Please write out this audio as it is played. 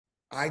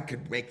I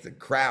could make the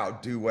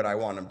crowd do what I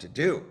want them to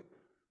do.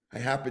 I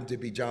happen to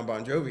be Jon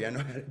Bon Jovi. I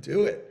know how to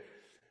do it.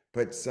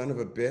 But son of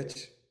a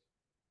bitch,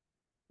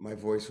 my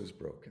voice was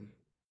broken.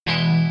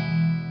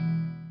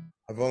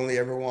 I've only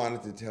ever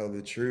wanted to tell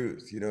the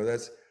truth.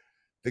 That's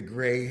the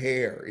gray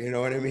hair. You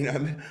know what I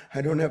mean?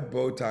 I don't have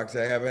Botox.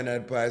 I haven't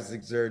had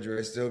plastic surgery.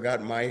 I still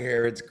got my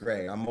hair. It's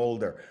gray. I'm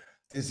older.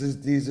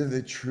 These are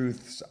the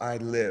truths I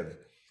live.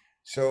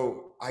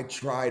 So I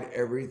tried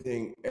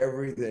everything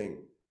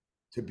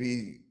to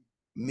be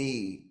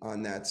me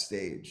on that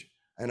stage.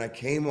 And I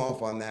came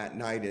off on that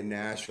night in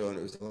Nashville, and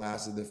it was the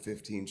last of the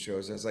 15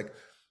 shows. I was like,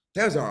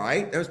 that was all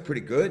right. That was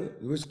pretty good.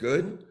 It was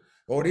good.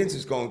 Audience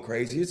is going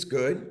crazy. It's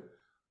good.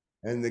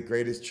 And the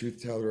greatest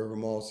truth teller of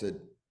them all said,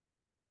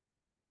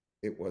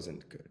 it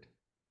wasn't good.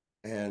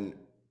 And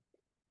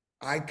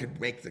I could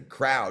make the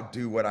crowd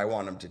do what I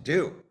want them to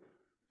do.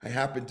 I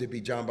happen to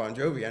be Jon Bon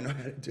Jovi. I know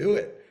how to do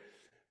it.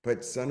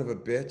 But son of a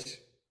bitch,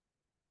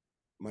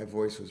 my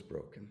voice was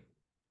broken.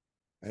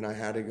 And I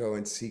had to go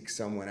and seek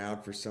someone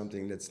out for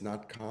something that's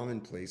not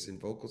commonplace in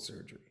vocal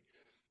surgery.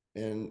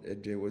 And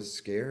it was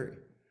scary.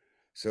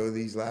 So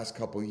these last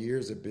couple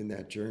years have been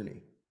that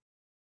journey.